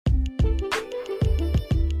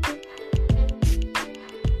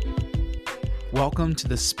Welcome to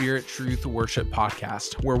the Spirit Truth Worship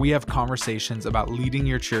Podcast, where we have conversations about leading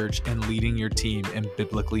your church and leading your team in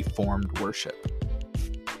biblically formed worship.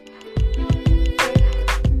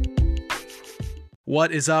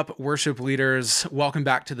 What is up, worship leaders? Welcome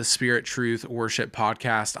back to the Spirit Truth Worship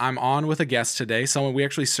Podcast. I'm on with a guest today, someone we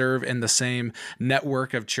actually serve in the same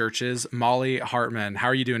network of churches, Molly Hartman. How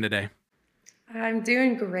are you doing today? I'm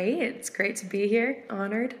doing great. It's great to be here.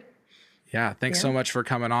 Honored. Yeah, thanks so much for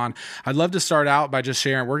coming on. I'd love to start out by just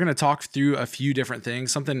sharing, we're going to talk through a few different things,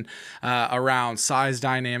 something around size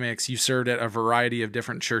dynamics. You served at a variety of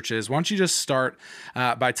different churches. Why don't you just start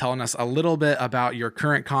by telling us a little bit about your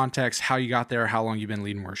current context, how you got there, how long you've been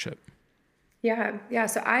leading worship? Yeah.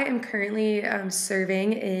 So I am currently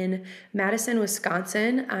serving in Madison,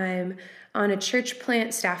 Wisconsin. I'm on a church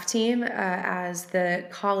plant staff team as the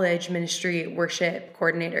college ministry worship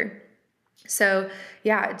coordinator. So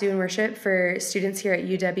yeah, doing worship for students here at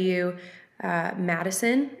UW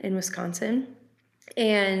Madison in Wisconsin.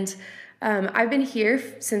 And I've been here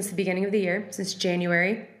since the beginning of the year, since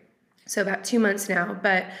January, so about 2 months now,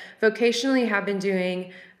 but vocationally have been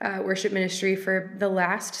doing worship ministry for the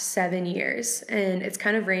last 7 years. And it's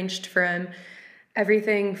kind of ranged from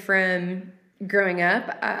everything from growing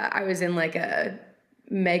up, I was in like a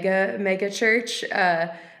mega church,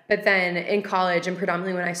 but then in college and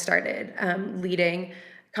predominantly when I started leading,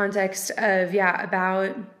 context of,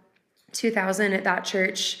 about 2000 at that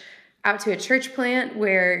church, out to a church plant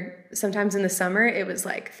where sometimes in the summer it was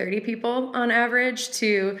like 30 people on average,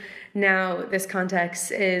 to now this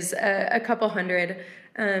context is a couple hundred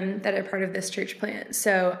that are part of this church plant.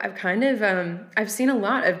 So I've kind of, I've seen a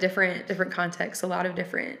lot of different contexts, a lot of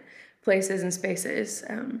different places and spaces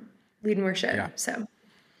leading worship. Yeah. So.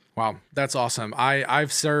 Wow, that's awesome.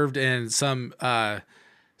 I've served in some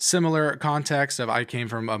similar context. I came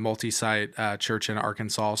from a multi-site church in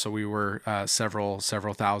Arkansas, so we were several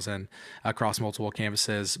thousand across multiple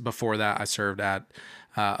campuses. Before that, I served at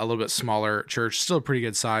a little bit smaller church, still a pretty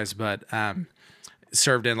good size, but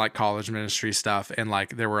served in like college ministry stuff. And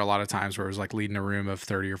like there were a lot of times where it was like leading a room of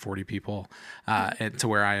 30 or 40 people and to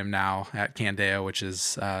where I am now at Candeo, which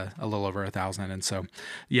is a little over 1,000. And so,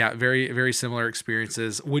 yeah, very, very similar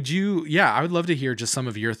experiences. I would love to hear just some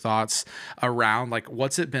of your thoughts around like,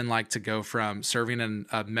 what's it been like to go from serving in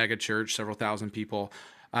a mega church, several thousand people,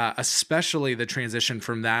 especially the transition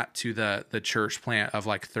from that to the church plant of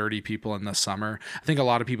like 30 people in the summer. I think a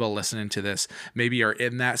lot of people listening to this maybe are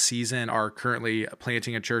in that season, are currently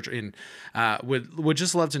planting a church, and would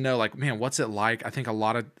just love to know, like, man, what's it like? I think a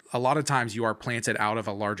lot of times you are planted out of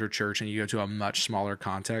a larger church and you go to a much smaller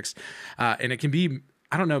context, and it can be,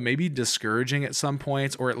 I don't know, maybe discouraging at some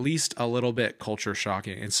points, or at least a little bit culture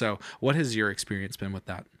shocking. And so what has your experience been with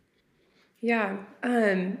that? Yeah,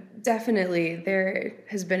 definitely. There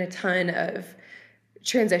has been a ton of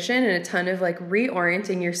transition and a ton of like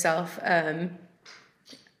reorienting yourself.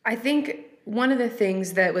 I think one of the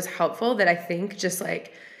things that was helpful, that I think just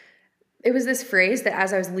like, it was this phrase that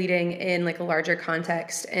as I was leading in like a larger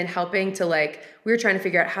context and helping to like, we were trying to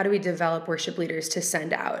figure out how do we develop worship leaders to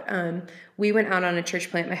send out. We went out on a church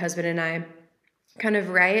plant, my husband and I, kind of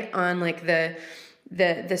right on like the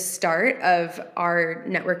start of our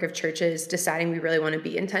network of churches deciding we really want to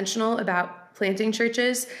be intentional about planting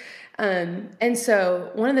churches. And so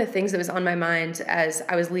one of the things that was on my mind as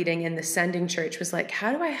I was leading in the sending church was like,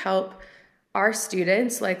 how do I help our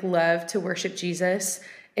students like love to worship Jesus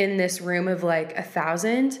in this room of like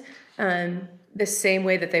 1,000, the same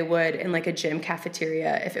way that they would in like a gym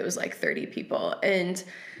cafeteria if it was like 30 people. And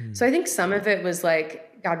so I think some of it was like,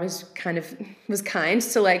 God was kind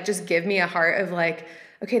to like just give me a heart of like,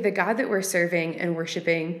 okay, the God that we're serving and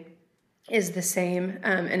worshiping is the same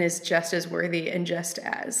and is just as worthy and just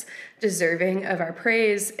as deserving of our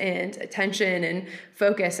praise and attention and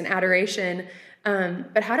focus and adoration.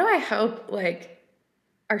 But how do I help like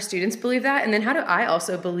our students believe that? And then how do I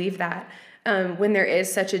also believe that when there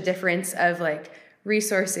is such a difference of like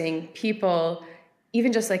resourcing people,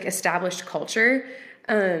 even just like established culture,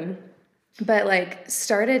 but like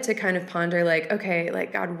started to kind of ponder like, okay,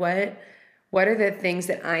 like God, what are the things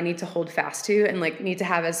that I need to hold fast to and like need to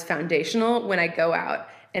have as foundational when I go out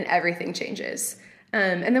and everything changes.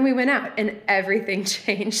 And then we went out and everything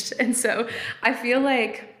changed. And so I feel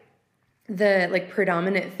like the like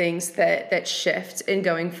predominant things that shift in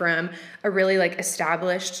going from a really like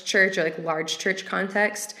established church or like large church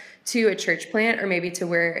context to a church plant, or maybe to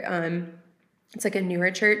where it's like a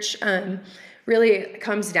newer church, really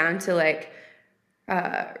comes down to like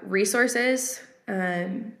resources,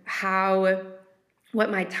 what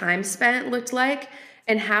my time spent looked like,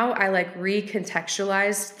 and how I like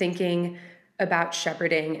recontextualized thinking about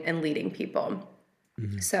shepherding and leading people.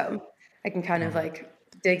 Mhm. So I can kind of Totally. like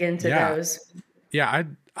dig into Yeah. those. Yeah,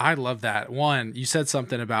 I love that. One, you said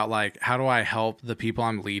something about like how do I help the people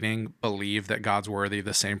I'm leading believe that God's worthy of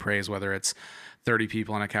the same praise, whether it's 30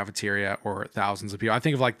 people in a cafeteria or thousands of people. I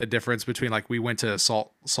think of like the difference between like we went to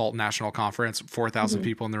Salt National Conference, 4,000 Mhm.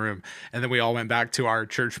 people in the room, and then we all went back to our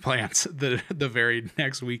church plants the very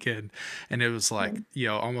next weekend, and it was Yeah.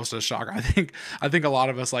 like, almost a shock. I think a lot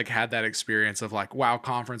of us like had that experience of like, wow,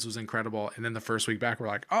 conference was incredible, and then the first week back we're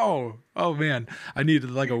like, oh man, I needed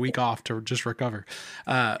like a week off to just recover.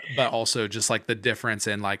 But also just like the difference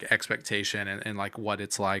in like expectation and like what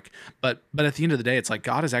it's like. But at the end of the day, it's like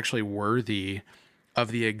God is actually worthy of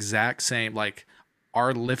the exact same, like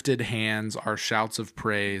our lifted hands, our shouts of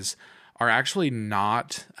praise are actually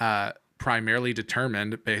not primarily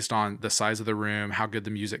determined based on the size of the room, how good the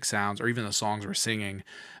music sounds, or even the songs we're singing.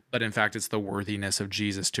 But in fact, it's the worthiness of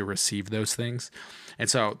Jesus to receive those things. And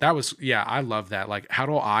so that was, yeah, I love that. Like, how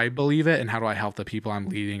do I believe it? And how do I help the people I'm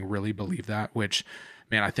leading really believe that? Which,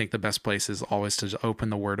 man, I think the best place is always to open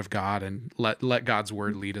the word of God and let God's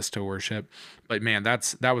word lead us to worship. But man,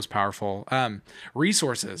 that was powerful.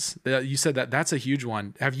 Resources. You said that's a huge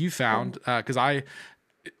one. Have you found, because I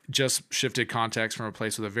just shifted context from a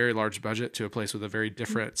place with a very large budget to a place with a very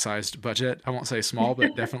different sized budget. I won't say small,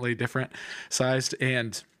 but definitely different sized.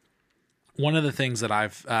 And one of the things that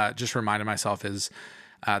I've just reminded myself is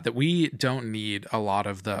that we don't need a lot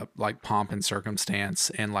of the like pomp and circumstance,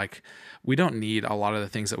 and like we don't need a lot of the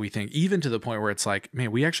things that we think, even to the point where it's like,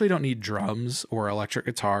 man, we actually don't need drums or electric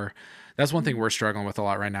guitar. That's one thing we're struggling with a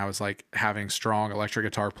lot right now, is like having strong electric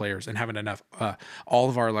guitar players and having enough. All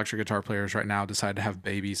of our electric guitar players right now decide to have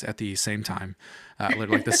babies at the same time,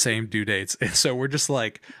 literally like the same due dates. And so we're just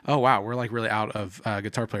like, oh wow, we're like really out of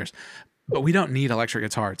guitar players. But we don't need electric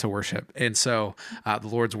guitar to worship, and so the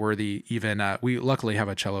Lord's worthy. Even we luckily have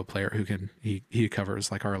a cello player who can he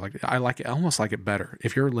covers like our electric. I like it, I almost like it better.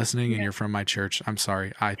 If you're listening and Yeah. you're from my church, I'm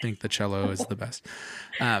sorry. I think the cello is the best.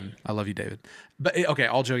 I love you, David. But okay,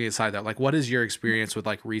 all joking aside, though, like, what is your experience with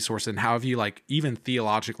like resource, and how have you like even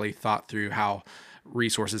theologically thought through how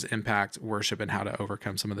resources impact worship and how to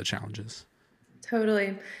overcome some of the challenges?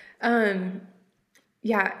 Totally. Um,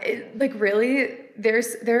 Yeah, like really, there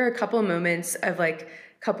are a couple moments of like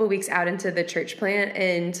a couple weeks out into the church plant,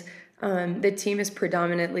 and the team is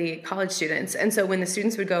predominantly college students. And so when the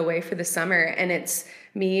students would go away for the summer, and it's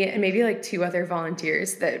me and maybe like two other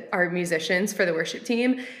volunteers that are musicians for the worship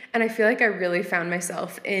team, and I feel like I really found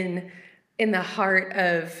myself in the heart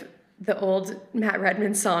of the old Matt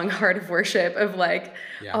Redman song, Heart of Worship, of like,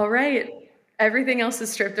 Yeah. all right, everything else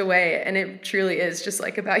is stripped away, and it truly is just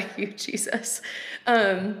like about you, Jesus.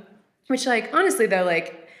 Um, which like honestly though,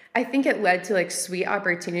 like I think it led to like sweet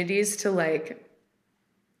opportunities to like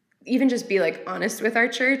even just be like honest with our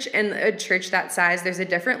church, and a church that size, there's a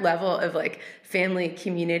different level of like family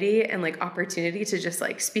community and like opportunity to just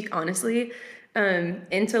like speak honestly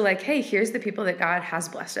into like, hey, here's the people that God has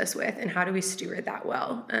blessed us with, and how do we steward that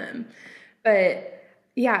well. But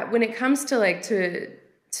yeah, when it comes to like to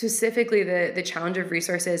specifically the challenge of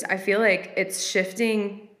resources, I feel like it's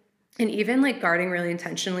shifting and even like guarding really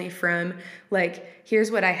intentionally from like, here's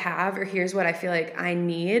what I have, or here's what I feel like I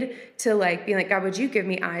need, to like being like, God, would you give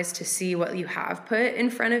me eyes to see what you have put in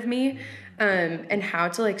front of me, and how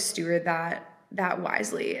to like steward that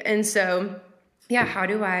wisely. And so yeah, how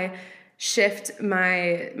do I shift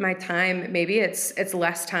my time? Maybe it's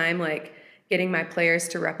less time like getting my players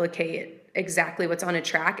to replicate exactly what's on a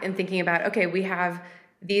track, and thinking about, okay, we have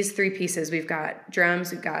these three pieces. We've got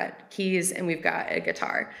drums, we've got keys, and we've got a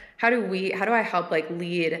guitar. How do I help like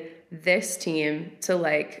lead this team to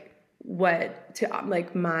like what to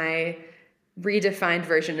like my redefined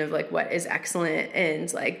version of like what is excellent,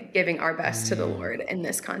 and like giving our best to the Mm. Lord in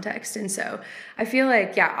this context. And so I feel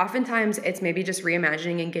like, yeah, oftentimes it's maybe just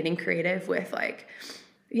reimagining and getting creative with like,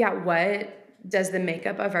 yeah, what does the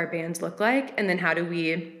makeup of our band look like? And then how do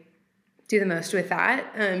we do the most with that?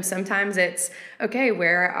 Sometimes it's, okay,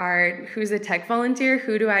 who's a tech volunteer?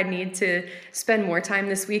 Who do I need to spend more time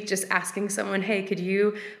this week just asking someone, hey, could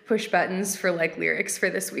you push buttons for like lyrics for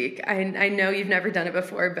this week? I know you've never done it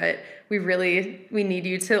before, but we need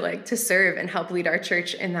you to like to serve and help lead our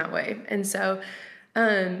church in that way. And so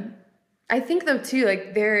I think though too,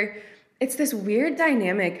 like it's this weird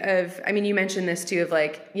dynamic of, I mean, you mentioned this too, of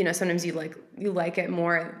like, sometimes you like it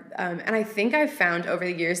more. And I think I've found over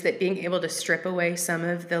the years that being able to strip away some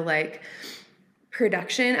of the like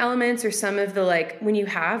production elements, or some of the like, when you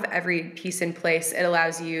have every piece in place, it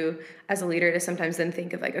allows you as a leader to sometimes then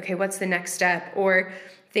think of like, okay, what's the next step? Or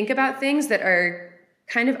think about things that are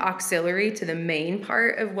kind of auxiliary to the main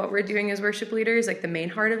part of what we're doing as worship leaders, like the main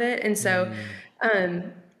heart of it. And so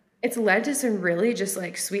um, it's led to some really just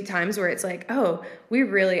like sweet times where it's like, oh, we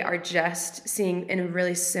really are just seeing in a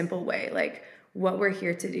really simple way, like what we're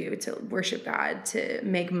here to do, to worship God, to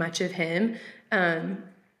make much of him, and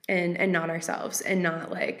not ourselves, and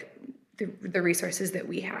not like the resources that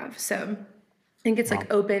we have. So I think it's Wow.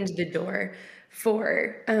 like opened the door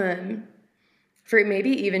for maybe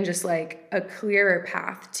even just like a clearer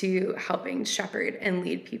path to helping shepherd and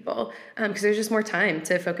lead people, because there's just more time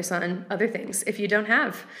to focus on other things if you don't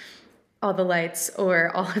have all the lights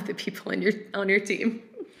or all of the people on your team.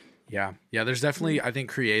 Yeah. Yeah. There's definitely, I think,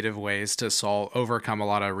 creative ways to overcome a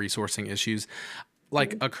lot of resourcing issues,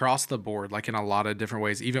 like across the board, like in a lot of different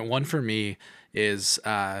ways. Even one for me is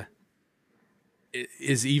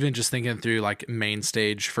even just thinking through like main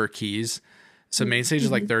stage for keys. So main stage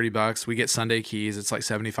is like $30. We get Sunday keys. It's like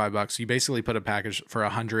 $75. You basically put a package for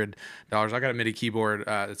 $100. I got a MIDI keyboard.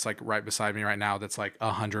 It's like right beside me right now. That's like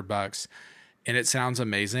 $100, and it sounds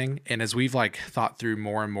amazing. And as we've like thought through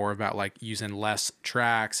more and more about like using less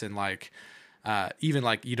tracks, and like even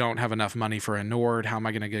like you don't have enough money for a Nord, how am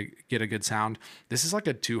I going to get a good sound? This is like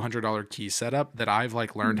a $200 key setup that I've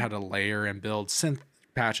like learned how to layer and build synth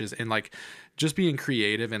patches, and like just being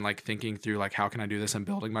creative and like thinking through like how can I do this and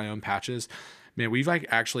building my own patches. Man, we've like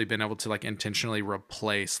actually been able to like intentionally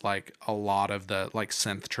replace like a lot of the like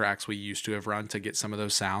synth tracks we used to have run to get some of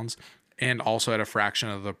those sounds, and also at a fraction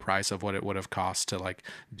of the price of what it would have cost to like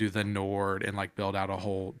do the Nord and like build out a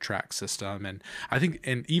whole track system. And I think,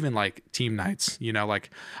 and even like team nights,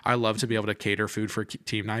 like I love to be able to cater food for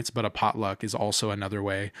team nights, but a potluck is also another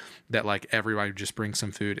way that like everybody just brings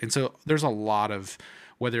some food. And so there's a lot of,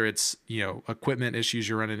 whether it's, equipment issues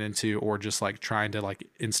you're running into, or just like trying to like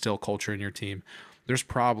instill culture in your team, there's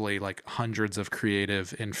probably like hundreds of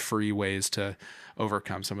creative and free ways to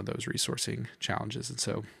overcome some of those resourcing challenges. And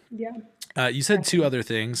so, you said two other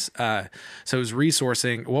things. So it was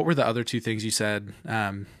resourcing. What were the other two things you said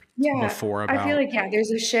before I feel about? like,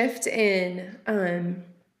 there's a shift in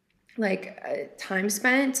time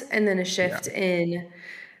spent, and then a Yeah. shift in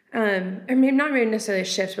or maybe not really necessarily a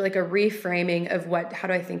shift, but like a reframing of how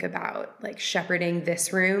do I think about like shepherding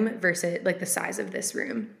this room versus like the size of this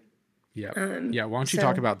room. Yeah. Yeah. Why don't you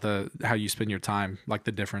talk So about how you spend your time, like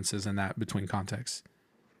the differences in that between contexts?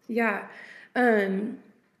 yeah. Um,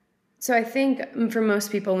 so I think for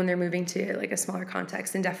most people when they're moving to like a smaller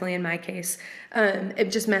context, and definitely in my case,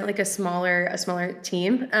 it just meant like a smaller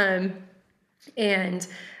team. And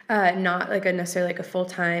not like necessarily like a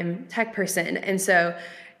full-time tech person. And so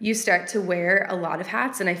you start to wear a lot of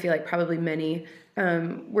hats. And I feel like probably many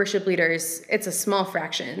worship leaders, it's a small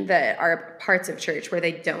fraction that are parts of church where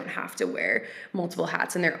they don't have to wear multiple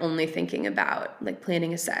hats, and they're only thinking about like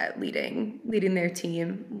planning a set, leading their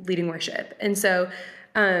team, leading worship. And so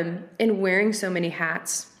in wearing so many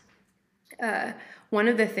hats, one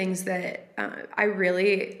of the things that I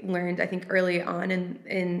really learned, I think, early on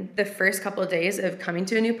in the first couple of days of coming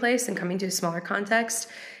to a new place and coming to a smaller context,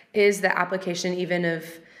 is the application even of,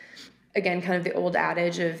 again, kind of the old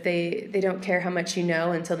adage of they don't care how much you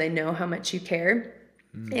know until they know how much you care.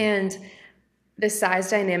 And the size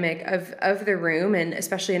dynamic of the room, and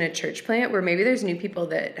especially in a church plant where maybe there's new people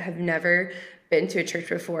that have never been to a church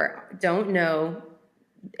before, don't know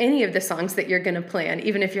any of the songs that you're going to plan,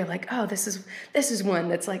 even if you're like, oh, this is one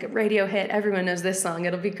that's like a radio hit, everyone knows this song,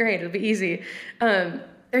 it'll be great, it'll be easy.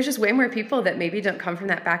 There's just way more people that maybe don't come from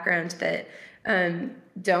that background that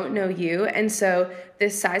don't know you. And so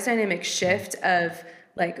this size dynamic shift of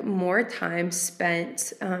like more time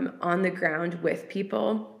spent on the ground with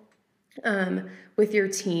people, with your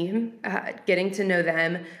team, getting to know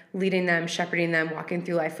them, leading them, shepherding them, walking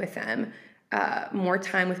through life with them, more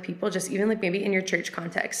time with people, just even like maybe in your church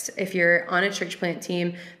context. If you're on a church plant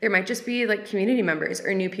team, there might just be like community members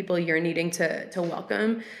or new people you're needing to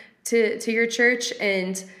welcome to your church.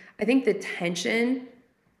 And I think the tension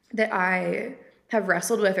that I have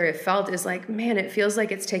wrestled with or have felt is like, man, it feels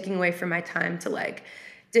like it's taking away from my time to like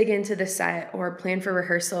dig into the set or plan for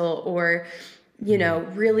rehearsal, or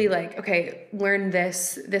really like, okay, learn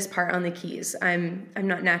this part on the keys. I'm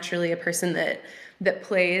not naturally a person that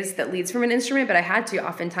leads from an instrument, but I had to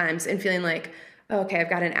oftentimes, and feeling like, oh, okay, I've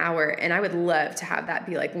got an hour and I would love to have that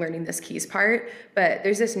be like learning this keys part. But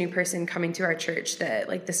there's this new person coming to our church that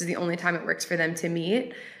like, this is the only time it works for them to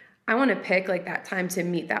meet. I want to pick like that time to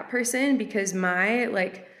meet that person, because my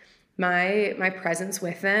presence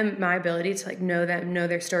with them, my ability to like know them, know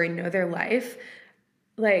their story, know their life,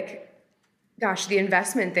 like gosh, the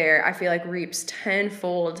investment there, I feel like reaps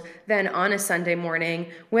tenfold than on a Sunday morning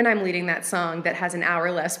when I'm leading that song that has an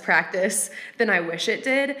hour less practice than I wish it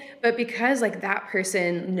did. But because like that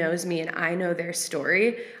person knows me and I know their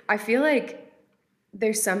story, I feel like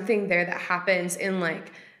there's something there that happens in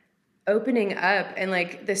like opening up and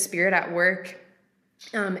like the Spirit at work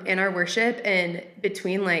in our worship and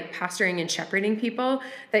between like pastoring and shepherding people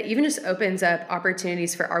that even just opens up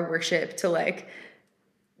opportunities for our worship to like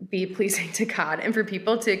be pleasing to God and for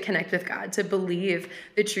people to connect with God, to believe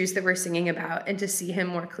the truths that we're singing about and to see him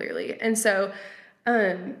more clearly. And so,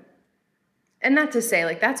 and not to say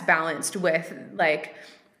like that's balanced with like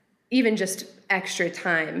even just extra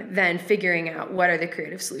time then figuring out what are the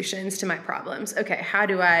creative solutions to my problems. Okay, how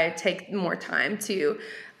do I take more time to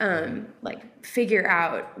like figure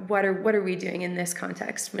out what are we doing in this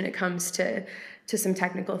context when it comes to some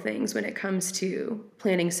technical things, when it comes to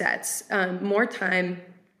planning sets, more time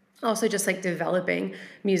also just like developing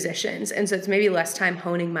musicians. And so it's maybe less time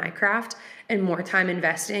honing my craft and more time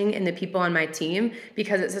investing in the people on my team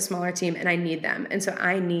because it's a smaller team and I need them. And so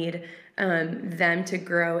I need them to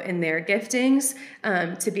grow in their giftings,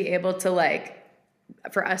 to be able to like,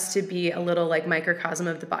 for us to be a little like microcosm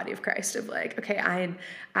of the body of Christ of like, okay,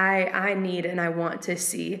 I need and I want to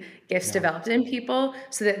see gifts developed in people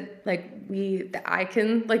so that like that I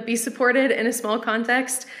can like be supported in a small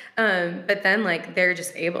context. But then like they're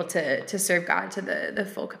just able to serve God to the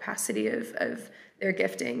full capacity of their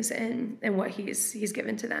giftings and what he's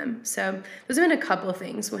given to them. So those have been a couple of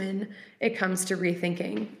things when it comes to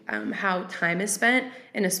rethinking how time is spent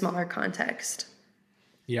in a smaller context.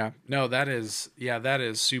 Yeah, no, that is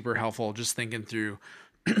super helpful. Just thinking through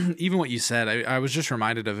even what you said, I was just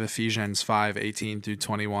reminded of Ephesians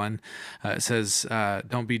 5:18-21. It says,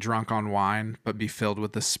 don't be drunk on wine, but be filled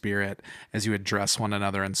with the Spirit as you address one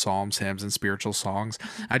another in psalms, hymns, and spiritual songs.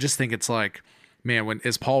 I just think it's like, man,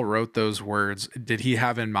 as Paul wrote those words, did he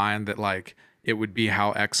have in mind that like it would be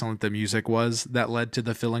how excellent the music was that led to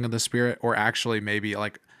the filling of the Spirit, or actually maybe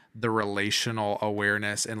like the relational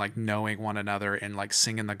awareness and like knowing one another and like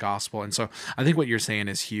singing the gospel? And so I think what you're saying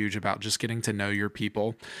is huge about just getting to know your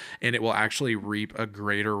people, and it will actually reap a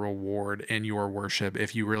greater reward in your worship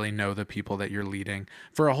if you really know the people that you're leading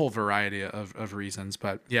for a whole variety of reasons.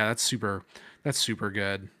 But yeah, that's super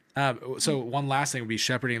good. So one last thing would be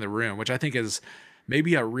shepherding the room, which I think is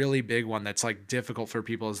maybe a really big one that's like difficult for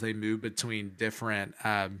people as they move between different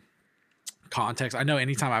context. I know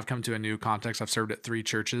anytime I've come to a new context, I've served at 3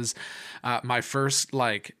 churches. My first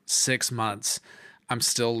like 6 months, I'm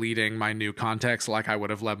still leading my new context like I would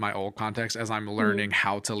have led my old context, as I'm learning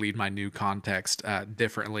how to lead my new context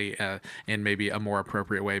differently in maybe a more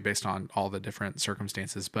appropriate way based on all the different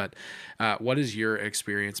circumstances. But what has your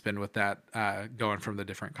experience been with that, going from the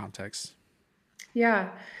different contexts? Yeah.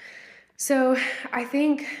 So I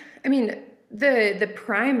think, I mean, the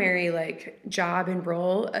primary like job and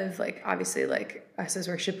role of like obviously like us as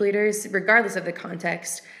worship leaders, regardless of the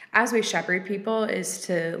context, as we shepherd people, is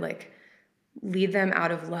to like lead them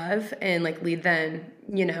out of love and like lead them,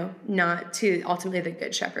 not to ultimately the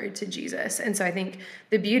good shepherd, to Jesus. And so I think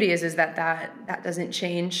the beauty is that doesn't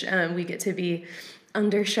change. We get to be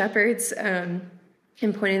under shepherds,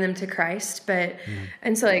 and pointing them to Christ. But,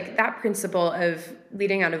 and so like that principle of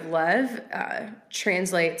leading out of love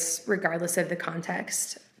translates regardless of the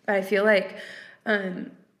context. But I feel like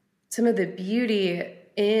some of the beauty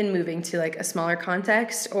in moving to like a smaller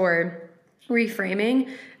context or reframing,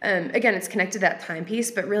 again, it's connected to that time piece,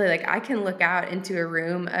 but really like I can look out into a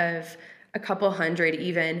room of a couple hundred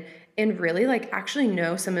even and really like actually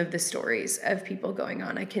know some of the stories of people going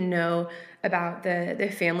on. I can know about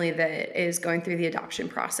the family that is going through the adoption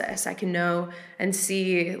process. I can know and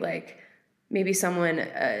see like maybe someone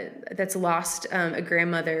that's lost a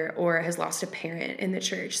grandmother or has lost a parent in the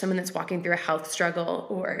church, someone that's walking through a health struggle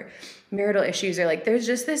or marital issues, or like there's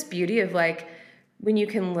just this beauty of like when you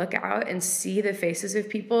can look out and see the faces of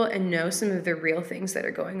people and know some of the real things that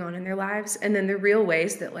are going on in their lives, and then the real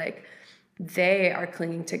ways that like they are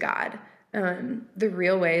clinging to God, the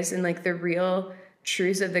real ways and like the real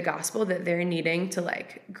truths of the gospel that they're needing to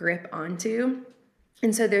like grip onto.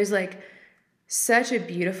 And so there's like such a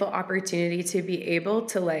beautiful opportunity to be able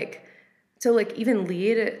to like even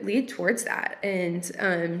lead towards that, and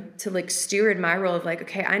to like steward my role of like,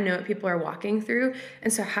 okay, I know what people are walking through,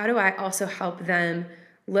 and so how do I also help them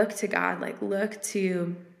look to God, like look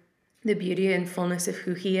to the beauty and fullness of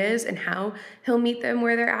who he is and how he'll meet them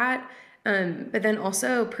where they're at, but then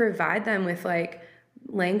also provide them with like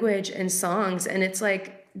language and songs. And it's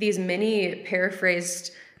like these mini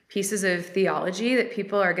paraphrased pieces of theology that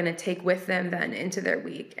people are going to take with them then into their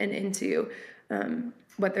week and into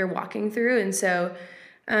what they're walking through. And so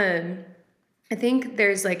I think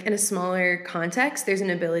there's like in a smaller context, there's an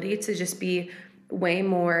ability to just be way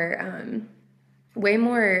more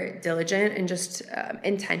diligent and just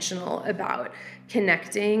intentional about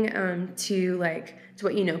connecting to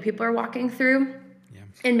what people are walking through. Yeah.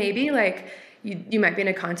 And maybe like you might be in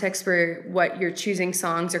a context where what you're choosing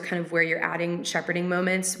songs or kind of where you're adding shepherding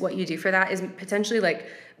moments, what you do for that is potentially like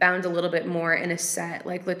bound a little bit more in a set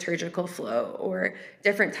like liturgical flow or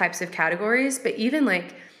different types of categories. But even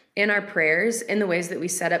like in our prayers, in the ways that we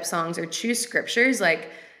set up songs or choose scriptures,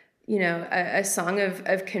 like, a song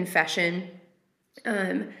of confession,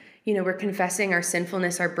 we're confessing our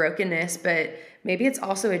sinfulness, our brokenness, but maybe it's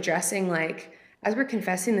also addressing like, as we're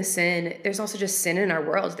confessing the sin, there's also just sin in our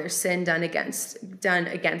world. There's sin done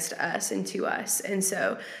against us and to us. And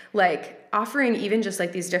so like offering even just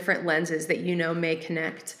like these different lenses that may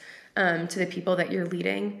connect to the people that you're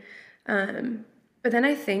leading. But then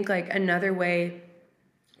I think like another way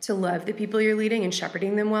to love the people you're leading and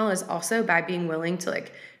shepherding them well is also by being willing to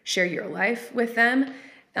like share your life with them.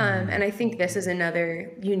 And I think this is another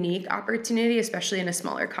unique opportunity, especially in a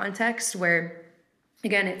smaller context where,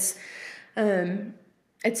 again, it's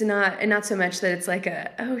not so much that it's like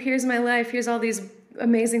here's my life, here's all these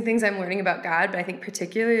amazing things I'm learning about God, but I think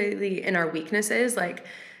particularly in our weaknesses, like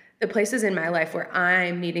the places in my life where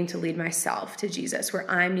I'm needing to lead myself to Jesus, where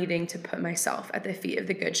I'm needing to put myself at the feet of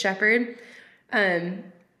the Good Shepherd,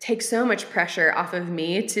 take so much pressure off of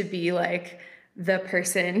me to be like the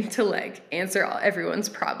person to like answer everyone's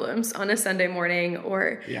problems on a Sunday morning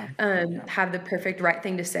or have the perfect right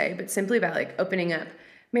thing to say, but simply about like opening up,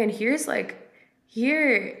 man, here's the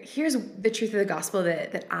truth of the gospel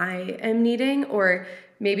that I am needing. Or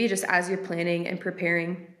maybe just as you're planning and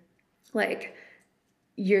preparing, like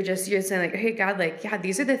you're saying like, hey God, like, yeah,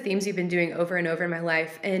 these are the themes you've been doing over and over in my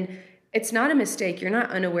life. And it's not a mistake. You're not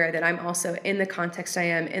unaware that I'm also in the context I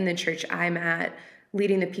am in the church I'm at,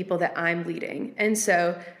 leading the people that I'm leading. And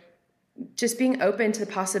so just being open to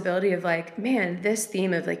the possibility of like, man, this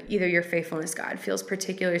theme of like either your faithfulness, God, feels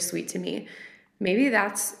particularly sweet to me. Maybe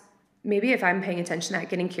if I'm paying attention to that,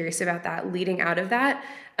 getting curious about that, leading out of that,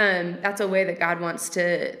 that's a way that God wants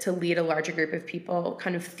to lead a larger group of people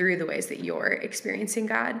kind of through the ways that you're experiencing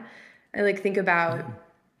God. I like think about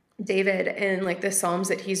David and like the Psalms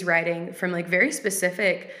that he's writing from like very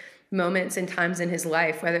specific moments and times in his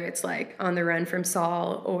life, whether it's like on the run from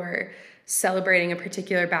Saul or celebrating a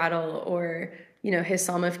particular battle or, his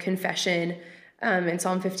Psalm of confession in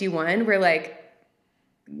Psalm 51, where like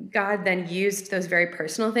God then used those very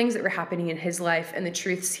personal things that were happening in his life and the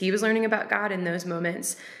truths he was learning about God in those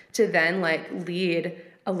moments to then like lead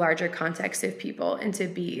a larger context of people and to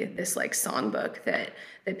be this like songbook that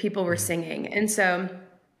people were singing. And so,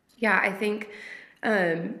 yeah, I think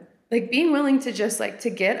like being willing to just like to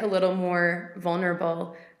get a little more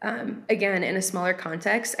vulnerable, again, in a smaller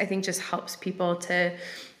context, I think just helps people to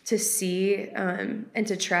see and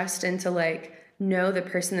to trust and to like know the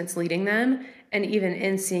person that's leading them. And even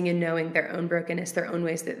in seeing and knowing their own brokenness, their own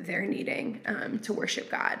ways that they're needing to worship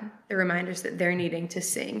God, the reminders that they're needing to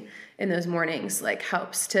sing in those mornings, like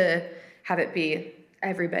helps to have it be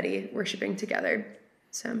everybody worshiping together.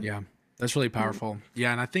 So yeah, that's really powerful.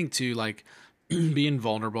 Yeah. And I think too, like being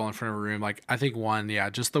vulnerable in front of a room, like I think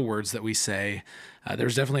just the words that we say,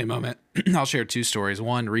 there's definitely a moment. I'll share two stories.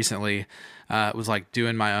 One recently was like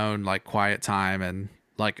doing my own like quiet time and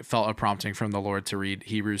like felt a prompting from the Lord to read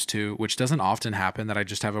Hebrews 2, which doesn't often happen, that I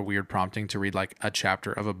just have a weird prompting to read like a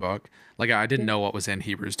chapter of a book. Like I didn't know what was in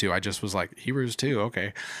Hebrews 2. I just was like, Hebrews 2,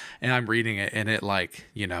 okay. And I'm reading it and it like,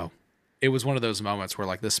 it was one of those moments where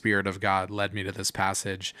like the Spirit of God led me to this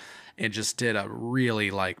passage and just did a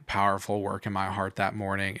really like powerful work in my heart that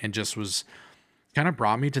morning and just was kind of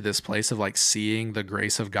brought me to this place of like seeing the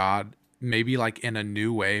grace of God maybe like in a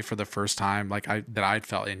new way for the first time like I'd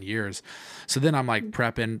felt in years. So then I'm like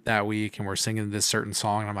prepping that week and we're singing this certain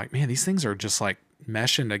song and I'm like, man, these things are just like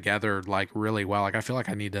meshing together like really well. Like I feel like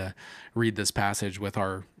I need to read this passage with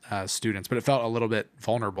our students, but it felt a little bit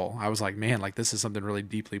vulnerable. I was like, man, like this is something really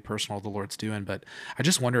deeply personal the Lord's doing. But I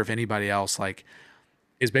just wonder if anybody else like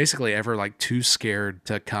is basically ever like too scared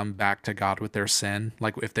to come back to God with their sin.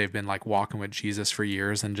 Like if they've been like walking with Jesus for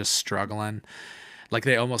years and just struggling, like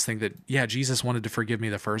they almost think that, yeah, Jesus wanted to forgive me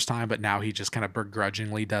the first time, but now he just kind of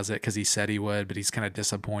begrudgingly does it because he said he would, but he's kind of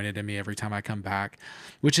disappointed in me every time I come back,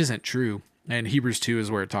 which isn't true. And Hebrews 2 is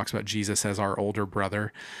where it talks about Jesus as our older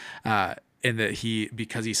brother, and that he,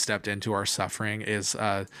 because he stepped into our suffering, is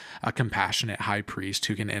a compassionate high priest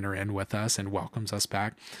who can enter in with us and welcomes us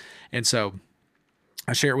back. And so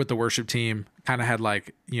I share it with the worship team, kind of had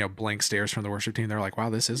like, blank stares from the worship team. They're like, wow,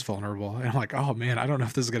 this is vulnerable. And I'm like, oh man, I don't know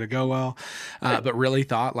if this is going to go well. But really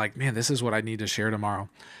thought like, man, this is what I need to share tomorrow.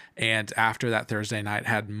 And after that Thursday night,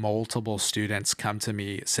 had multiple students come to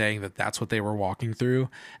me saying that that's what they were walking through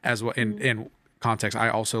as well. In context, I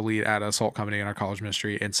also lead at a SALT company in our college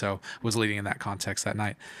ministry. And so was leading in that context that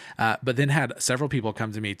night. But then had several people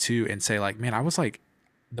come to me too and say like, man, I was like,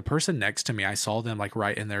 the person next to me, I saw them like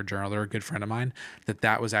write in their journal, they're a good friend of mine,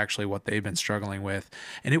 that was actually what they've been struggling with.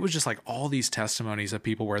 And it was just like all these testimonies of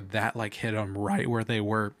people where that like hit them right where they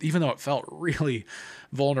were, even though it felt really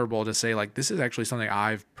vulnerable to say like, this is actually something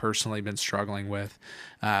I've personally been struggling with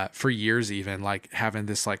for years, even like having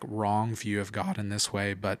this like wrong view of God in this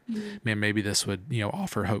way. But man, maybe this would,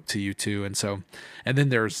 offer hope to you too. And so, and then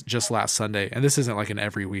there's just last Sunday, and this isn't like an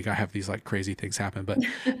every week I have these like crazy things happen, but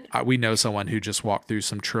we know someone who just walked through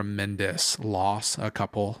some tremendous loss, a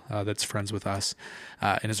couple that's friends with us.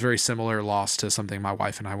 And it's very similar loss to something my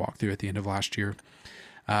wife and I walked through at the end of last year.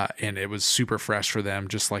 And it was super fresh for them,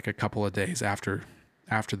 just like a couple of days after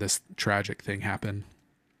this tragic thing happened.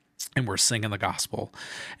 And we're singing the gospel,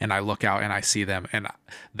 and I look out and I see them, and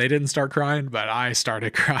they didn't start crying, but I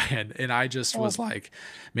started crying. And I just was like,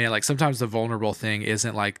 man, like sometimes the vulnerable thing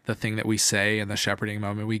isn't like the thing that we say in the shepherding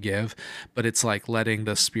moment we give, but it's like letting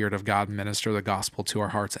the Spirit of God minister the gospel to our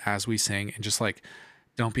hearts as we sing, and just like,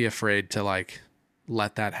 don't be afraid to like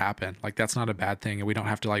let that happen. Like that's not a bad thing. And we don't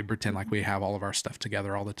have to like pretend like we have all of our stuff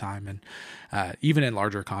together all the time. And even in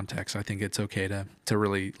larger contexts, I think it's okay to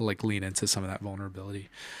really like lean into some of that vulnerability.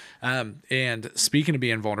 And speaking of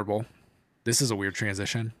being vulnerable, this is a weird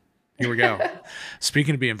transition. Here we go.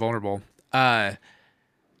 Speaking of being vulnerable,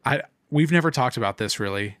 we've never talked about this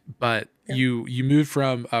really, but you moved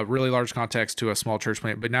from a really large context to a small church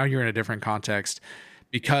plant, but now you're in a different context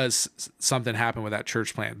because something happened with that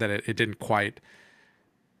church plant that it didn't quite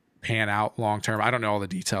pan out long term. I don't know all the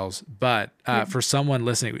details, but for someone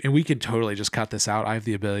listening, and we could totally just cut this out. I have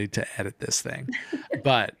the ability to edit this thing,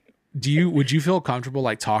 but would you feel comfortable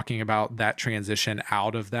like talking about that transition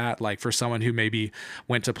out of that? Like for someone who maybe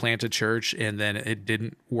went to plant a church and then it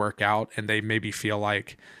didn't work out, and they maybe feel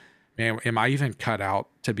like, man, am I even cut out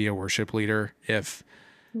to be a worship leader if,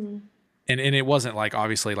 and it wasn't like,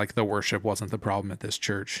 obviously like the worship wasn't the problem at this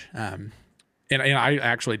church. And I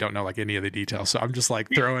actually don't know like any of the details. So I'm just like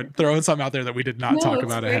throwing something out there that we did not talk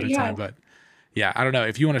about ahead of time, but yeah, I don't know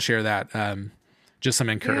if you want to share that, just some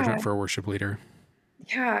encouragement for a worship leader.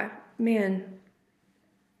 Yeah, man.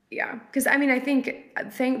 Yeah. Cause I mean, I think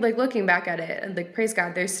like looking back at it and like, praise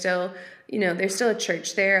God, there's still, there's still a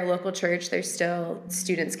church there, a local church, there's still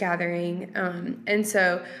students gathering. And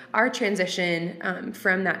so our transition,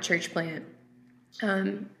 from that church plant,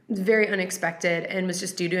 very unexpected and was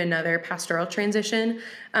just due to another pastoral transition,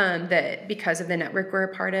 that because of the network we're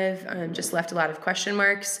a part of, just left a lot of question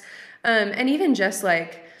marks. And even just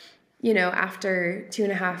like, after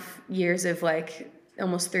 2.5 years of like,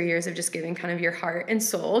 almost 3 years of just giving kind of your heart and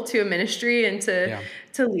soul to a ministry and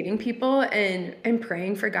to leading people and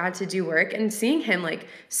praying for God to do work and seeing him like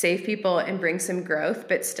save people and bring some growth,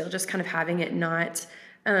 but still just kind of having it not,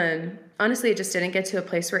 honestly, it just didn't get to a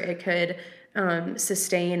place where it could,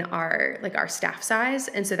 sustain our staff size.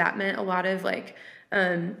 And so that meant a lot of like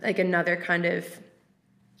another kind of,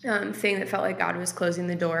 thing that felt like God was closing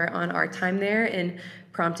the door on our time there and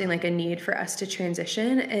prompting like a need for us to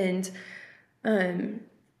transition. And,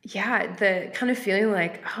 the kind of feeling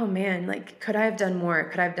like, oh man, like, could I have done more?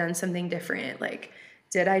 Could I have done something different? Like,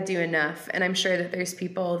 did I do enough? And I'm sure that there's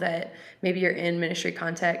people that maybe you're in ministry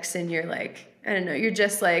context and you're like, I don't know, you're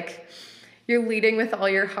just like, you're leading with all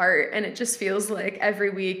your heart. And it just feels like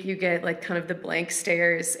every week you get like kind of the blank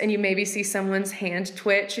stares and you maybe see someone's hand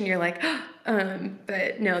twitch and you're like,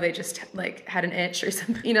 but no, they just like had an itch or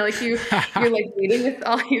something, like you're like leading with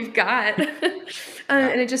all you've got.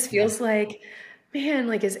 And it just feels like, man,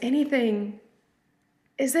 like, is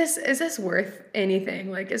this worth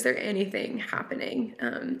anything? Like, is there anything happening,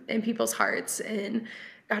 in people's hearts? And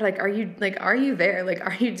God, are you there? Like,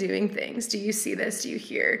 are you doing things? Do you see this? Do you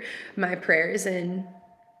hear my prayers? And,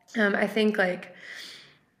 I think like,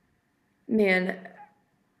 man,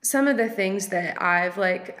 some of the things that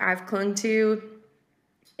I've clung to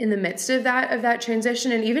in the midst of that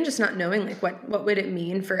transition, and even just not knowing like what would it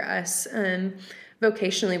mean for us,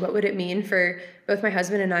 vocationally, what would it mean for both my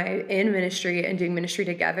husband and I in ministry and doing ministry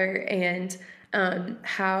together, and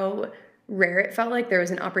how rare it felt like there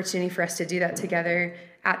was an opportunity for us to do that together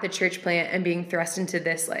at the church plant and being thrust into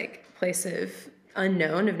this like place of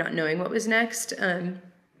unknown, of not knowing what was next,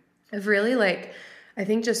 of really like, I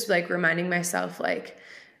think just like reminding myself like,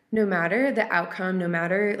 no matter the outcome, no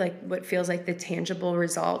matter like what feels like the tangible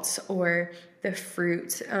results or the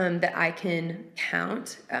fruit that I can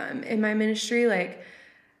count in my ministry, like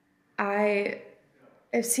I,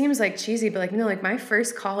 it seems like cheesy, but like, no, like my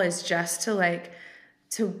first call is just to like,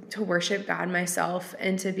 to worship God myself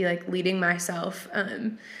and to be like leading myself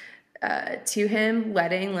to him,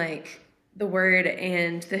 letting like the word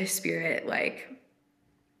and the spirit like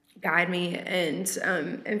guide me and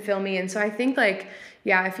fill me. And so I think like,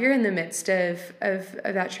 yeah, if you're in the midst of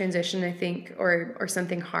that transition, I think, or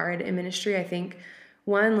something hard in ministry, I think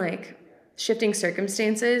one, like shifting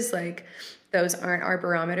circumstances, like those aren't our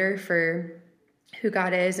barometer for who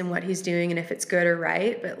God is and what he's doing and if it's good or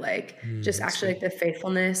right, but like just That's actually good. like the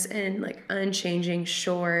faithfulness and like unchanging,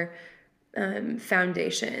 sure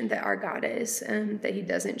foundation that our God is, that he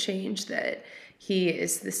doesn't change, that he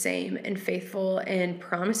is the same and faithful and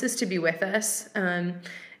promises to be with us.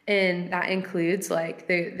 And that includes like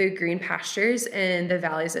the green pastures and the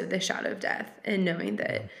valleys of the shadow of death, and knowing Yeah.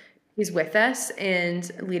 that he's with us and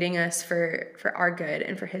leading us for our good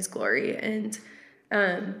and for his glory. And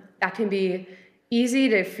that can be easy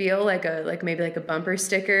to feel like maybe like a bumper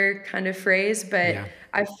sticker kind of phrase, but Yeah.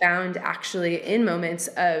 I've found actually in moments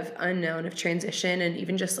of unknown, of transition, and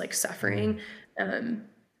even just like Mm. suffering,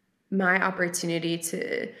 my opportunity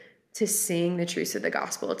to sing the truths of the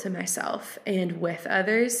gospel to myself and with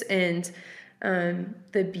others, and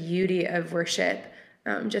the beauty of worship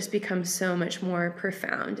just becomes so much more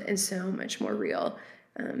profound and so much more real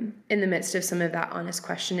in the midst of some of that honest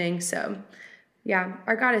questioning. So yeah,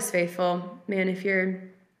 our God is faithful, man. If you're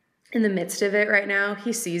in the midst of it right now,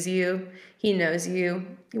 he sees you, he knows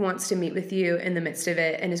you, he wants to meet with you in the midst of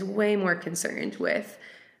it, and is way more concerned with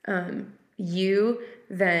you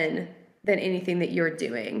than anything that you're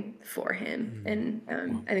doing for him. Mm. And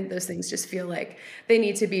Wow. I think those things just feel like they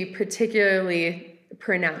need to be particularly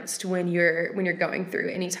pronounced when you're going through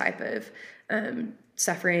any type of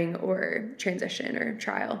suffering or transition or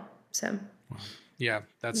trial. So Wow. Yeah,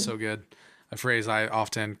 that's so good. A phrase I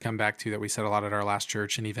often come back to that we said a lot at our last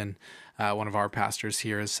church, and even one of our pastors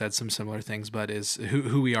here has said some similar things, but is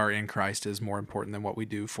who we are in Christ is more important than what we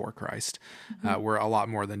do for Christ. We're a lot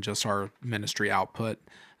more than just our ministry output,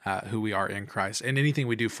 who we are in Christ. And anything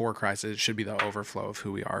we do for Christ, it should be the overflow of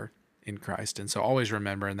who we are in Christ. And so always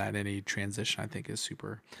remembering that in any transition, I think, is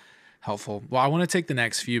super helpful. Well, I want to take the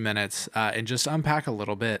next few minutes and just unpack a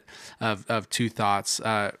little bit of two thoughts.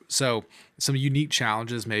 So some unique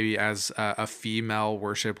challenges maybe as a female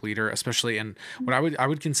worship leader, especially in what I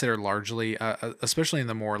would consider largely, especially in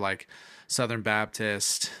the more like Southern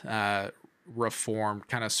Baptist, Reformed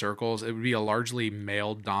kind of circles. It would be a largely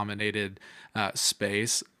male dominated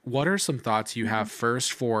space. What are some thoughts you have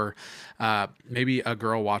first for maybe a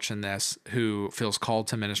girl watching this who feels called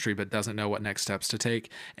to ministry but doesn't know what next steps to take?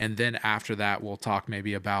 And then after that, we'll talk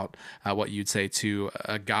maybe about what you'd say to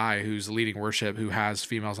a guy who's leading worship who has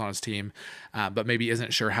females on his team, but maybe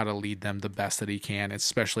isn't sure how to lead them the best that he can,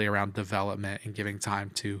 especially around development and giving time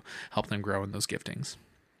to help them grow in those giftings.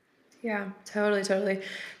 yeah, totally,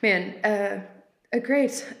 man. A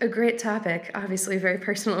great topic. Obviously, very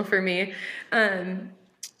personal for me.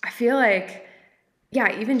 I feel like,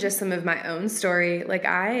 yeah, even just some of my own story. Like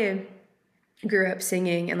I grew up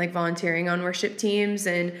singing and like volunteering on worship teams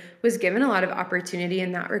and was given a lot of opportunity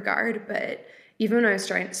in that regard. But even when I was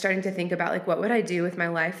starting to think about like what would I do with my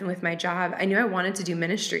life and with my job, I knew I wanted to do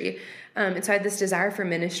ministry. And so I had this desire for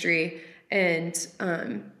ministry and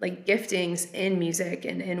like giftings in music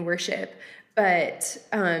and in worship. But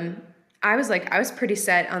I was pretty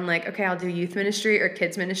set on like, okay, I'll do youth ministry or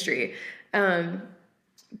kids ministry.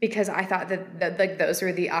 Because I thought that like those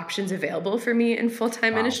were the options available for me in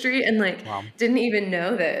full-time Wow. ministry, and like Wow. didn't even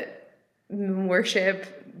know that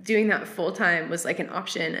worship, doing that full-time, was like an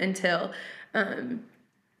option until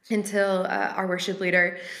our worship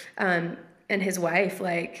leader and his wife,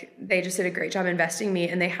 like they just did a great job investing in me,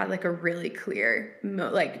 and they had like a really clear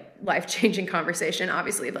like life-changing conversation,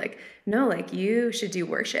 obviously, like, no, like you should do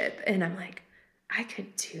worship. And I'm like, I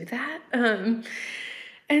could do that.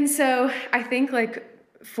 And so I think like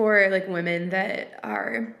for like women that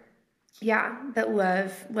are, yeah, that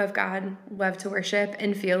love God, love to worship,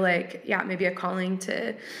 and feel like, yeah, maybe a calling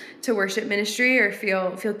to worship ministry, or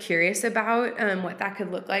feel curious about what that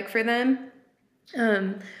could look like for them.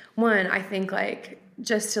 One, I think like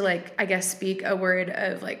just to like, I guess, speak a word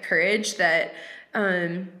of like courage that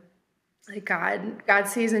like God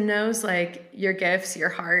sees and knows like your gifts, your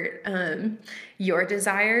heart, your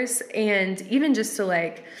desires. And even just to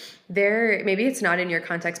like, maybe it's not in your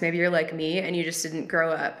context, maybe you're like me and you just didn't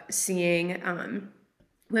grow up seeing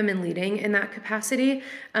women leading in that capacity.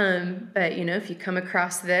 But if you come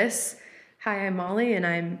across this, hi, I'm Molly, and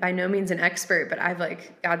I'm by no means an expert, but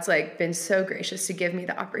God's been so gracious to give me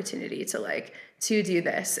the opportunity to do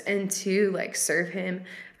this and to serve him,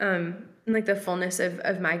 in the fullness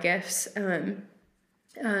of my gifts.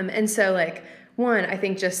 And so one, I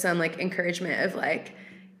think just some encouragement of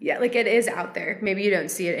yeah, it is out there. Maybe you don't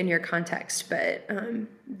see it in your context, but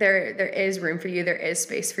there is room for you. There is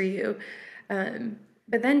space for you.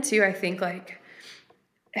 But then too, I think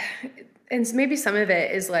and maybe some of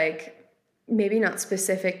it is maybe not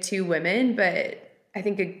specific to women, but I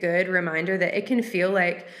think a good reminder that it can feel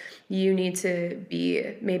like you need to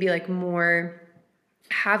be maybe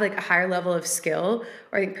have a higher level of skill,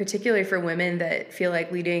 or I think particularly for women that feel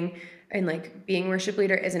like leading and being worship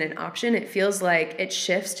leader isn't an option. It feels like it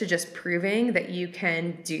shifts to just proving that you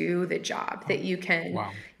can do the job, that you can,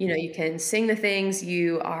 Wow. You can sing the things,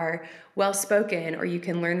 you are well-spoken, or you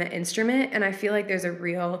can learn the instrument. And I feel like there's a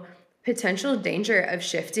real potential danger of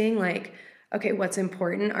shifting okay, what's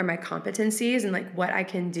important are my competencies and what I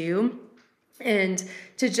can do. And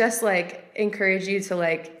to just encourage you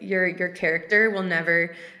to your character will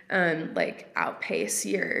never outpace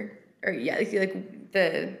your, or yeah,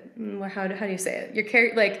 how do you say it?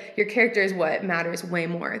 Your character is what matters way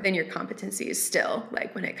more than your competencies still,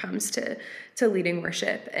 when it comes to leading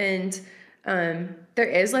worship. And there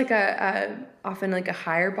is often a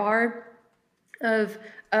higher bar of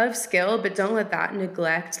skill, but don't let that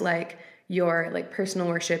neglect your personal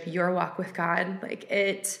worship, your walk with God.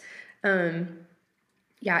 It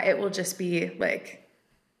will just be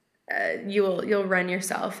you'll run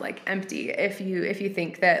yourself empty if you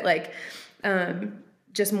think that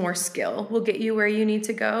just more skill will get you where you need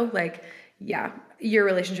to go. Your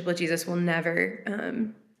relationship with Jesus will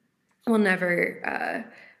never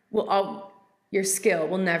your skill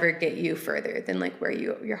will never get you further than where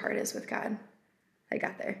your heart is with God. I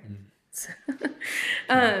got there.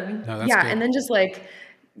 No, that's yeah. good. And then just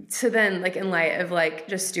so then in light of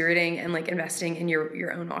just stewarding and investing in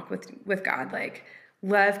your own walk with God,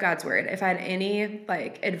 love God's word. If I had any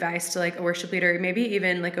advice to a worship leader, maybe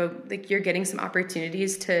even you're getting some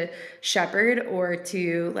opportunities to shepherd or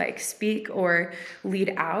to speak or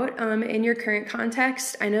lead out in your current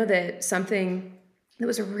context. I know that something that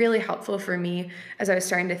was really helpful for me as I was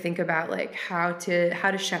starting to think about how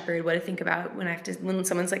to shepherd, what to think about when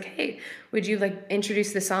someone's hey, would you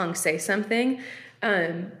introduce the song, say something.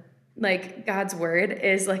 God's word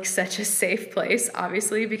is such a safe place,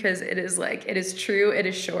 obviously, because it is true, it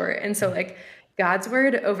is sure. And so God's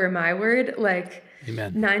word over my word,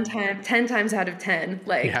 Amen. 10 times out of 10,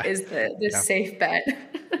 Yeah. is the Yeah. safe bet.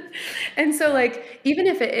 And so even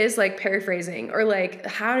if it is paraphrasing, or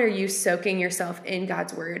how are you soaking yourself in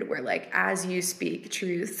God's word, where as you speak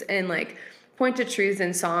truth and point to truths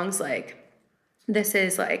in songs, this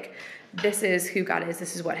is who God is,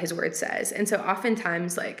 this is what his word says. And so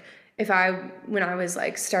oftentimes when I was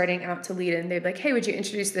starting out to lead, and they'd be hey, would you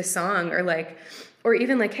introduce this song? Or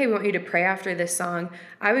even hey, we want you to pray after this song.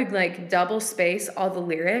 I would double space all the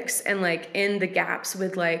lyrics and in the gaps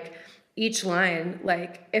with each line,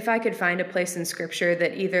 if I could find a place in scripture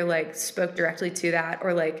that either spoke directly to that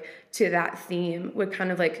or to that theme, would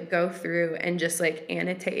kind of go through and just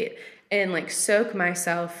annotate and soak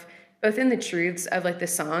myself both in the truths of the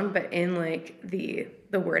song, but in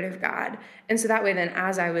the word of God. And so that way then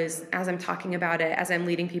as I'm talking about it, as I'm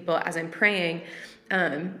leading people, as I'm praying,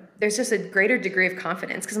 there's just a greater degree of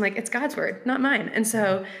confidence, because I'm it's God's word, not mine. And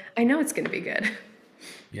so I know it's going to be good.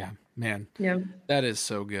 Yeah, man. Yeah. That is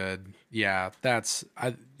so good. Yeah,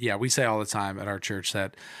 we say all the time at our church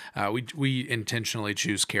that we intentionally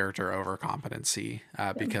choose character over competency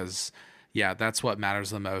because that's what matters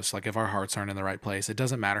the most. If our hearts aren't in the right place, it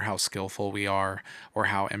doesn't matter how skillful we are or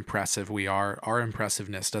how impressive we are. Our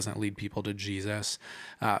impressiveness doesn't lead people to Jesus.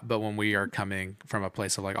 But when we are coming from a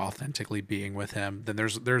place of authentically being with him, then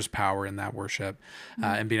there's power in that worship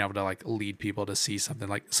and being able to lead people to see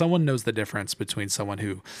something. Someone knows the difference between someone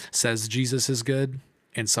who says Jesus is good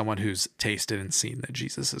and someone who's tasted and seen that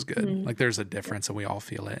Jesus is good. There's a difference, and we all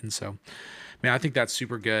feel it. And so, man, I think that's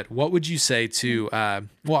super good. What would you say to, I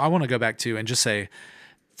want to go back to and just say,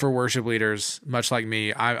 for worship leaders, much like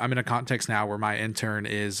me, I'm in a context now where my intern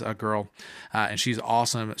is a girl, and she's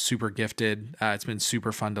awesome, super gifted. It's been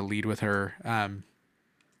super fun to lead with her.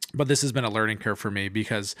 But this has been a learning curve for me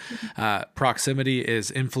because proximity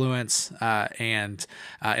is influence. And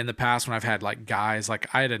in the past, when I've had guys, I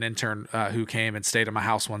had an intern who came and stayed at my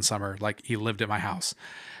house one summer, he lived at my house.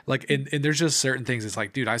 Like, and there's just certain things. It's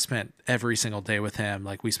like, dude, I spent every single day with him.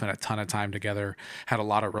 Like, we spent a ton of time together, had a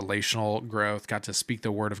lot of relational growth, got to speak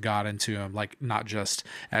the word of God into him, like not just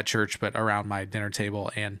at church, but around my dinner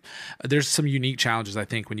table. And there's some unique challenges, I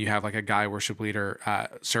think, when you have like a guy worship leader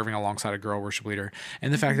serving alongside a girl worship leader.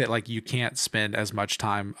 And the fact that like you can't spend as much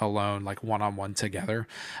time alone, like one-on-one together.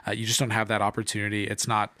 You just don't have that opportunity. It's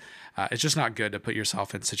just not good to put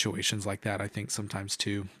yourself in situations like that, I think, sometimes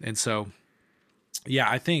too. And so, yeah,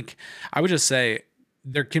 I think I would just say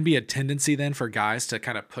there can be a tendency then for guys to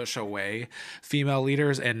kind of push away female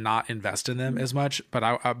leaders and not invest in them as much. But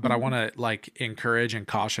I want to like encourage and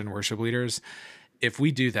caution worship leaders. If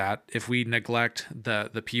we do that, if we neglect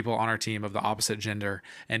the people on our team of the opposite gender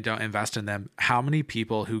and don't invest in them, how many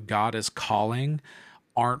people who God is calling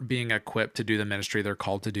aren't being equipped to do the ministry they're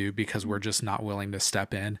called to do because we're just not willing to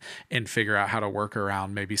step in and figure out how to work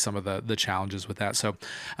around maybe some of the challenges with that. So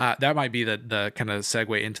that might be the kind of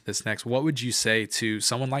segue into this next. What would you say to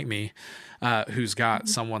someone like me who's got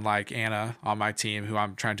someone like Anna on my team who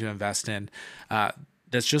I'm trying to invest in?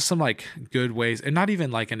 That's just some like good ways, and not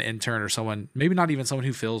even like an intern or someone, maybe not even someone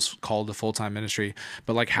who feels called to full-time ministry,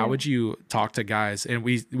 but like, how would you talk to guys? And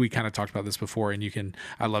we kind of talked about this before, and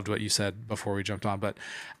I loved what you said before we jumped on, but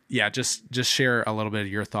yeah, just share a little bit of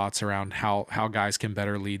your thoughts around how guys can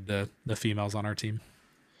better lead the females on our team.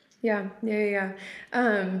 Yeah.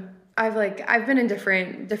 I've been in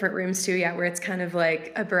different rooms too, where it's kind of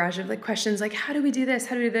like a barrage of like questions like, how do we do this?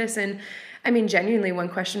 How do we do this? And I mean, genuinely one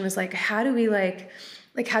question was like, how do we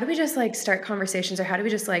just like start conversations, or how do we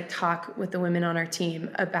just like talk with the women on our team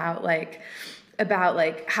about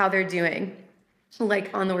how they're doing like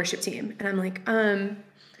on the worship team? And I'm like,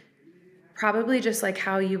 probably just like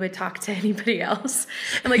how you would talk to anybody else.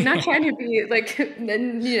 And like, not trying to be like,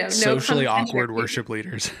 no socially awkward worship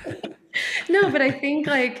leaders. No, but I think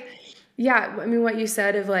like, yeah, I mean, what you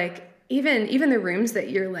said of like, even the rooms that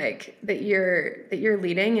you're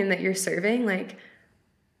leading and that you're serving, like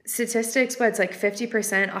statistics, but it's like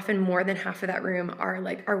 50%, often more than half of that room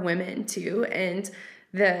are women too. And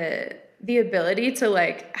the ability to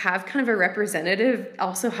like have kind of a representative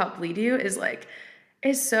also help lead you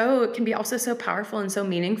can be also so powerful and so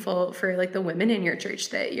meaningful for like the women in your church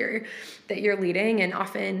that you're leading. And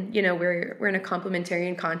often, we're in a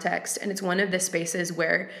complementarian context, and it's one of the spaces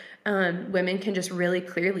where women can just really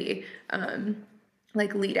clearly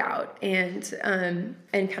like lead out and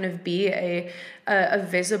kind of be a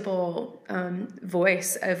visible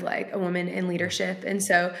voice of like a woman in leadership. And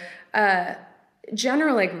so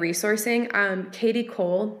general like resourcing, Katie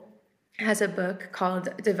Cole has a book called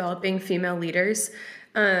Developing Female Leaders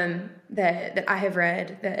that I have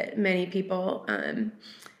read, that many people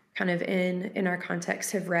kind of in our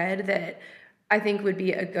context have read, that I think would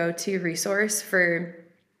be a go-to resource for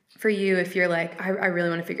you if you're like, I really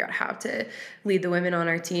want to figure out how to lead the women on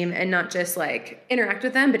our team, and not just like interact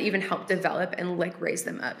with them, but even help develop and like raise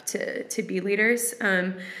them up to be leaders.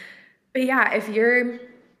 But yeah, if you're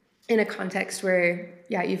in a context where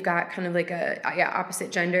you've got kind of like a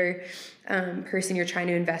opposite gender person you're trying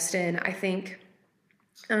to invest in, I think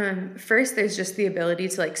first there's just the ability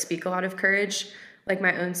to like speak a lot of courage, like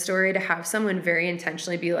my own story, to have someone very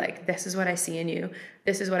intentionally be like, this is what I see in you,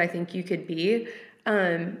 this is what I think you could be.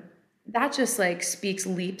 That just like speaks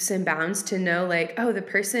leaps and bounds to know like, oh, the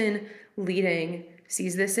person leading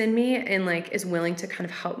sees this in me and like is willing to kind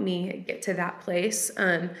of help me get to that place.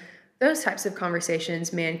 Those types of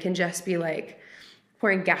conversations, man, can just be like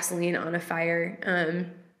pouring gasoline on a fire,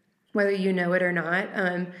 whether you know it or not.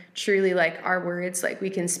 Truly, like our words, like we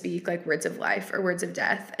can speak like words of life or words of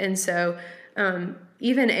death. And so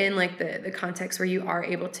even in like the context where you are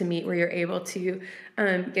able to meet, where you're able to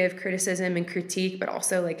give criticism and critique, but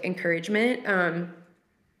also like encouragement,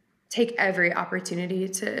 take every opportunity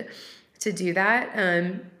to do that,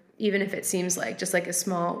 even if it seems like just like a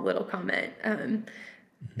small little comment.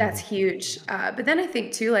 That's huge. But then I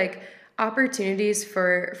think too, like opportunities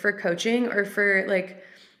for coaching or for like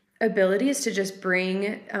abilities to just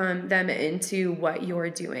bring them into what you're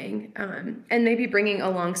doing, and maybe bringing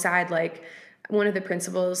alongside like one of the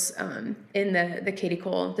principles in the Katie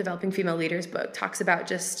Cole Developing Female Leaders book talks about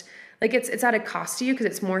just like it's at a cost to you because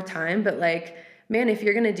it's more time, but like, man, if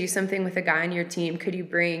you're gonna do something with a guy on your team, could you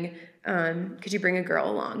bring a girl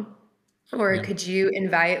along, or could you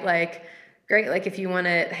invite like, great, like if you want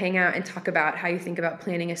to hang out and talk about how you think about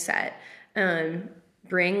planning a set,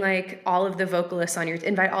 bring like invite all the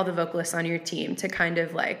vocalists on your team to kind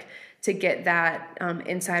of like to get that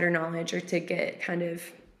insider knowledge, or to get kind of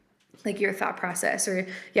like your thought process, or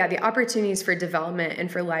the opportunities for development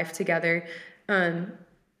and for life together.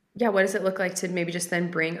 what does it look like to maybe just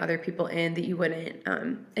then bring other people in that you wouldn't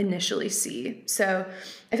initially see? So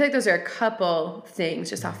I feel like those are a couple things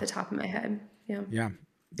just off the top of my head. Yeah. Yeah,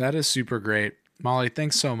 that is super great. Molly,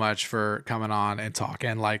 thanks so much for coming on and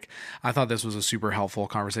talking. Like, I thought this was a super helpful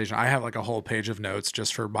conversation. I have like a whole page of notes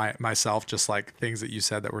just for myself, just like things that you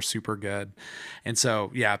said that were super good. And so,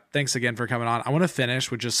 yeah, thanks again for coming on. I want to finish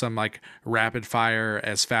with just some like rapid fire,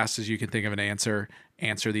 as fast as you can think of an answer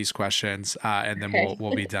these questions, and then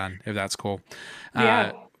we'll be done, if that's cool.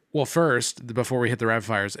 Yeah. Well, first, before we hit the rapid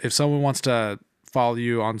fires, if someone wants to follow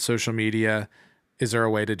you on social media, is there a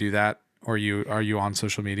way to do that? Or are you on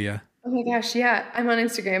social media? Oh my gosh, yeah, I'm on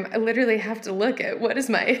Instagram. I literally have to look at what's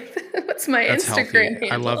my That's Instagram healthy.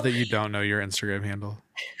 handle. I love that you don't know your Instagram handle.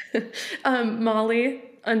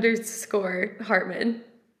 Molly_Hartman.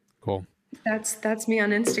 Cool. That's me on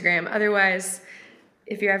Instagram. Otherwise,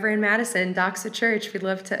 if you're ever in Madison, Doxa Church,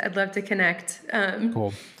 I'd love to connect.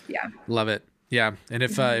 Cool. Yeah. Love it. Yeah. And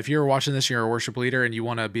if you're watching this, you're a worship leader and you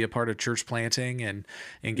want to be a part of church planting and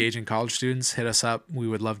engaging college students, hit us up. We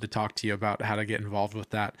would love to talk to you about how to get involved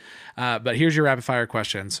with that. But here's your rapid fire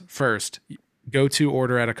questions. First, go to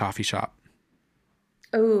order at a coffee shop.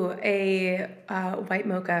 Oh, a white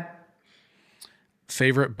mocha.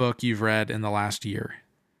 Favorite book you've read in the last year?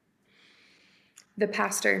 The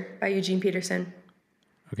Pastor by Eugene Peterson.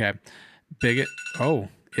 Okay.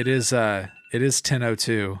 It is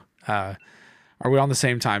 10:02. Are we on the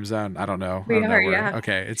same time zone? I don't know. We are, yeah.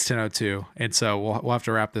 Okay, it's 10:02, and so we'll have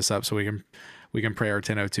to wrap this up so we can pray our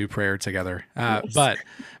 10:02 prayer together. Nice. But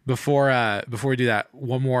before we do that,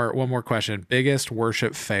 one more question. Biggest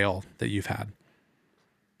worship fail that you've had?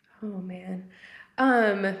 Oh man,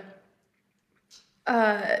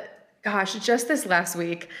 gosh, just this last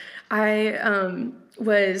week, I don't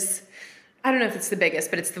know if it's the biggest,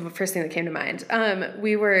 but it's the first thing that came to mind.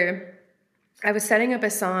 I was setting up a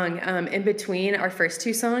song in between our first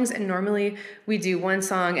two songs, and normally we do one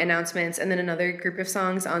song, announcements, and then another group of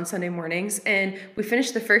songs on Sunday mornings. And we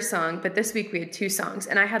finished the first song, but this week we had two songs,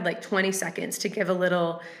 and I had like 20 seconds to give a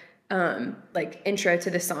little intro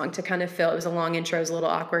to the song to kind of fill. It was a long intro, it was a little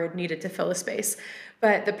awkward, needed to fill a space.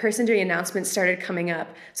 But the person doing announcements started coming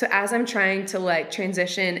up. So as I'm trying to like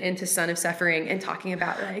transition into Son of Suffering and talking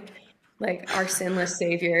about like our sinless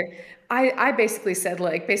Savior, I basically said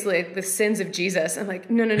the sins of Jesus. I'm like,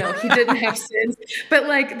 no, he didn't have sins. But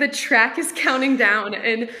like the track is counting down,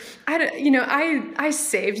 and I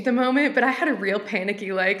saved the moment, but I had a real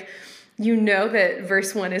panicky that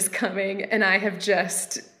verse 1 is coming, and I have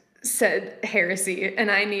just said heresy,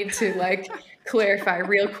 and I need to clarify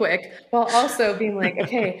real quick, while also being like,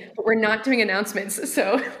 okay, but we're not doing announcements,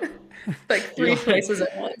 so three places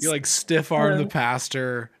at once. You stiff arm the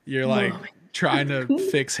pastor. You're trying to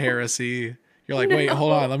fix heresy. You're like, wait,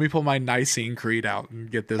 hold on. Let me pull my Nicene Creed out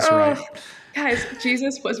and get this right. Guys,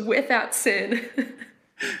 Jesus was without sin,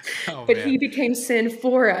 but he became sin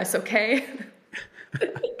for us. Okay.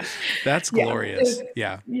 That's glorious.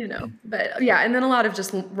 Yeah. But yeah. And then a lot of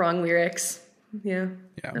just wrong lyrics. Yeah.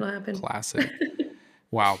 That'll happen. Classic.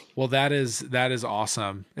 Wow. Well, that is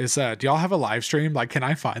awesome. Is do y'all have a live stream? Can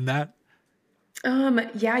I find that?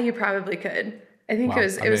 Yeah, you probably could. I think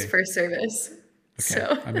it was first service. Okay.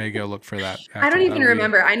 So I may go look for that. I don't even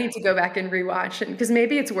remember. I need to go back and rewatch it because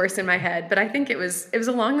maybe it's worse in my head, but I think it was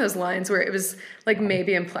along those lines where it was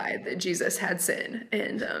maybe implied that Jesus had sin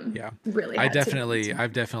and really had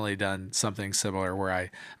I've definitely done something similar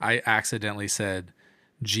where I accidentally said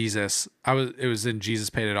Jesus. It was in Jesus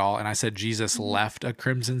Paid It All, and I said Jesus left a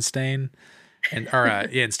crimson stain.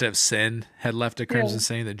 Instead of sin had left a crimson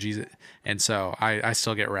stain that Jesus, and so I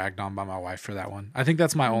still get ragged on by my wife for that one. I think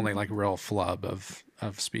that's my only real flub of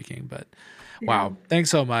speaking, but wow.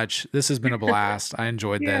 Thanks so much. This has been a blast. I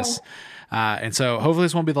enjoyed this. And so hopefully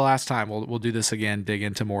this won't be the last time. We'll do this again, dig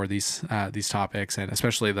into more of these topics, and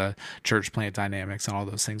especially the church plant dynamics and all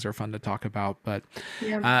those things are fun to talk about. But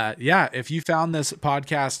if you found this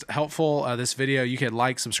podcast helpful, this video, you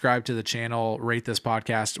can subscribe to the channel, rate this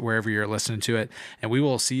podcast wherever you're listening to it, and we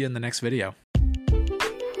will see you in the next video.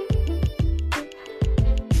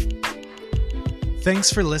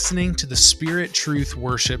 Thanks for listening to the Spirit Truth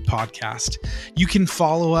Worship Podcast. You can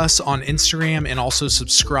follow us on Instagram and also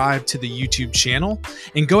subscribe to the YouTube channel.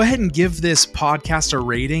 And go ahead and give this podcast a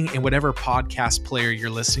rating in whatever podcast player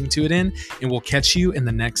you're listening to it in, and we'll catch you in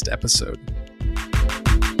the next episode.